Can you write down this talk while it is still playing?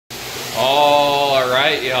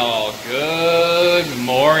Alright, y'all. Good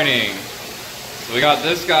morning. So we got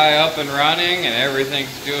this guy up and running and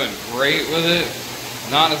everything's doing great with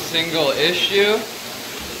it. Not a single issue.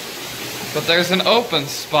 But there's an open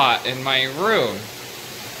spot in my room.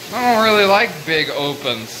 I don't really like big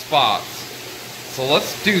open spots. So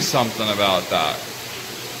let's do something about that.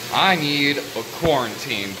 I need a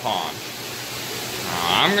quarantine pond.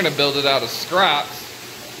 I'm gonna build it out of scraps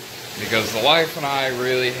because the wife and I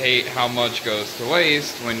really hate how much goes to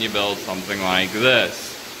waste when you build something like this.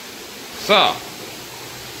 So,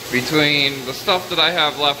 between the stuff that I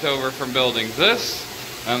have left over from building this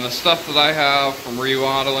and the stuff that I have from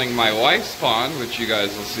remodeling my wife's pond, which you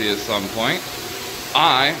guys will see at some point,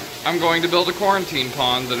 I'm going to build a quarantine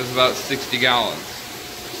pond that is about 60 gallons.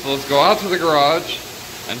 So let's go out to the garage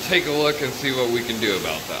and take a look and see what we can do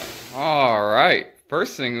about that. Alright,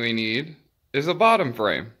 first thing we need is a bottom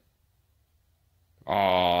frame.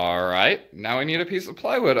 Alright, now we need a piece of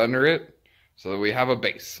plywood under it so that we have a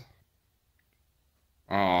base.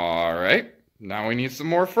 Alright, now we need some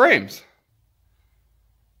more frames.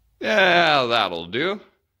 Yeah, that'll do.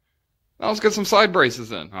 Now let's get some side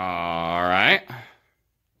braces in. Alright.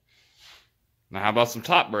 Now how about some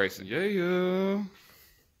top braces? Yeah.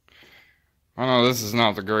 I know this is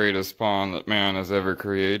not the greatest pond that man has ever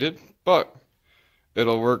created, but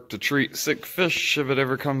it'll work to treat sick fish if it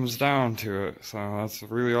ever comes down to it. So that's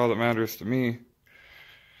really all that matters to me.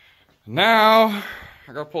 Now,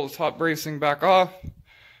 I gotta pull the top bracing back off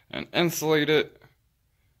and insulate it,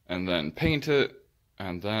 and then paint it,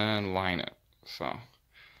 and then line it. So,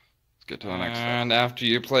 let's get to the next step. And after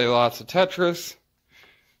you play lots of Tetris,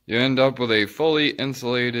 you end up with a fully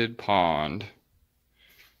insulated pond.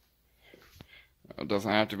 It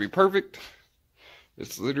doesn't have to be perfect.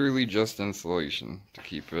 It's literally just insulation to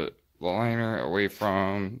keep the liner away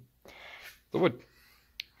from the wood.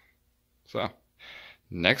 So,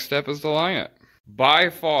 next step is to line it. By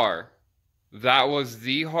far, that was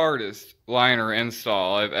the hardest liner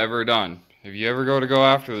install I've ever done. If you ever go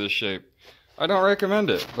after this shape, I don't recommend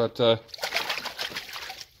it, but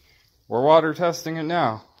we're water testing it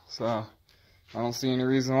now. So, I don't see any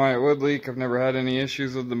reason why it would leak. I've never had any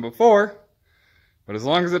issues with them before. But as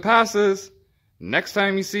long as it passes, next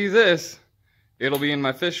time you see this, it'll be in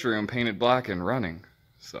my fish room painted black and running.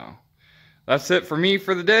 So, that's it for me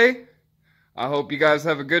for the day. I hope you guys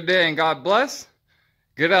have a good day and God bless.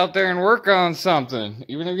 Get out there and work on something.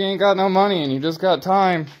 Even if you ain't got no money and you just got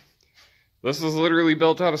time. This was literally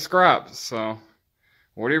built out of scraps. So,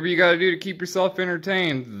 whatever you gotta do to keep yourself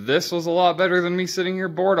entertained, this was a lot better than me sitting here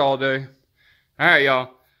bored all day. Alright,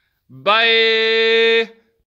 y'all. Bye!